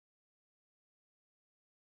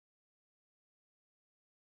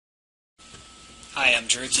Hi, I'm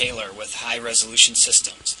Drew Taylor with High Resolution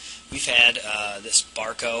Systems. We've had this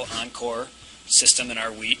Barco Encore system in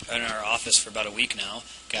our office for about a week now.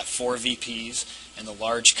 Got 4 VPs and the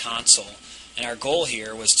large console. And our goal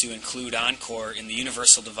here was to include Encore in the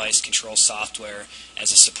Universal Device Control software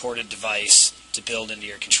as a supported device to build into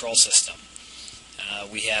your control system.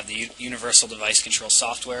 We have the Universal Device Control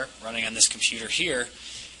software running on this computer here,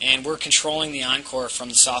 and we're controlling the Encore from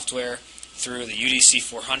the software through the UDC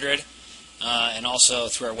 400 and also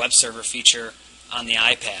through our web server feature on the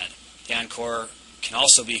iPad. The Encore can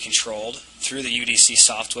also be controlled through the UDC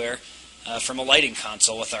software from a lighting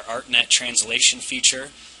console with our ArtNet translation feature,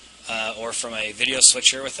 or from a video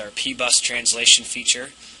switcher with our P-Bus translation feature,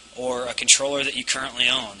 or a controller that you currently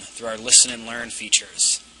own through our Listen and Learn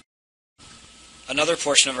features. Another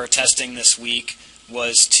portion of our testing this week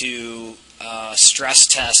was to stress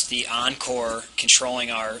test the Encore controlling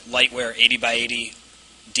our Lightware 80x80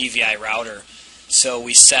 DVI router. So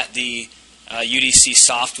we set the UDC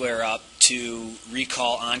software up to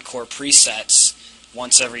recall Encore presets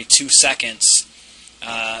once every 2 seconds,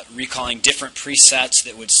 recalling different presets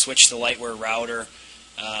that would switch the Lightware router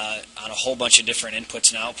on a whole bunch of different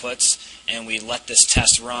inputs and outputs. And we let this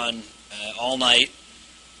test run all night.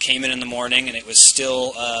 Came in the morning, and it was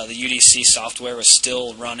still, the UDC software was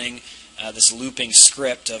still running this looping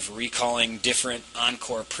script of recalling different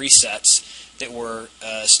Encore presets that were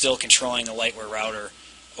still controlling the Lightware router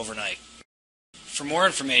overnight. For more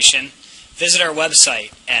information, visit our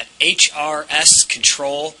website at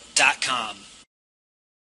hrscontrol.com.